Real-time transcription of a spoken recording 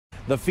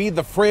The Feed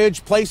the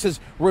Fridge places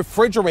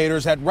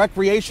refrigerators at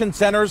recreation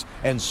centers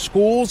and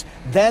schools.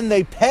 Then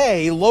they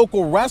pay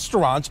local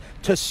restaurants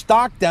to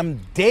stock them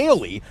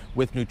daily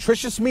with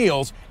nutritious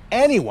meals.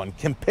 Anyone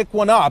can pick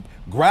one up,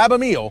 grab a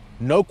meal,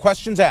 no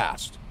questions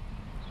asked.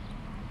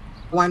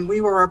 When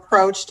we were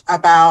approached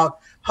about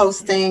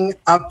hosting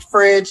a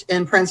fridge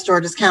in Prince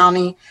George's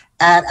County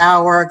at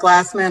our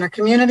Glass Manor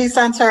Community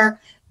Center,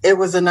 it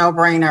was a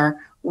no-brainer.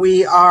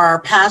 We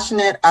are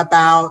passionate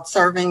about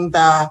serving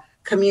the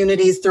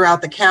communities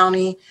throughout the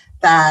county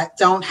that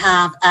don't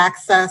have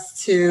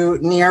access to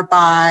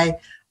nearby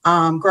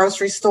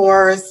grocery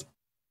stores.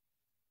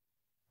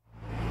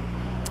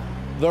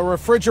 The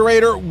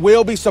refrigerator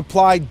will be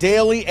supplied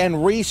daily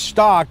and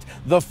restocked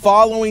the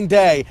following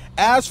day.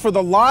 As for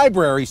the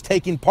libraries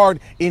taking part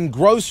in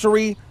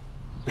grocery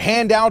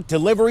handout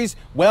deliveries,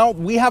 well,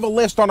 we have a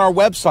list on our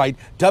website,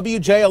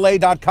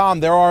 WJLA.com.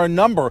 There are a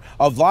number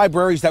of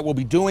libraries that will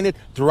be doing it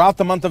throughout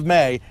the month of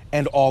May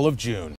and all of June.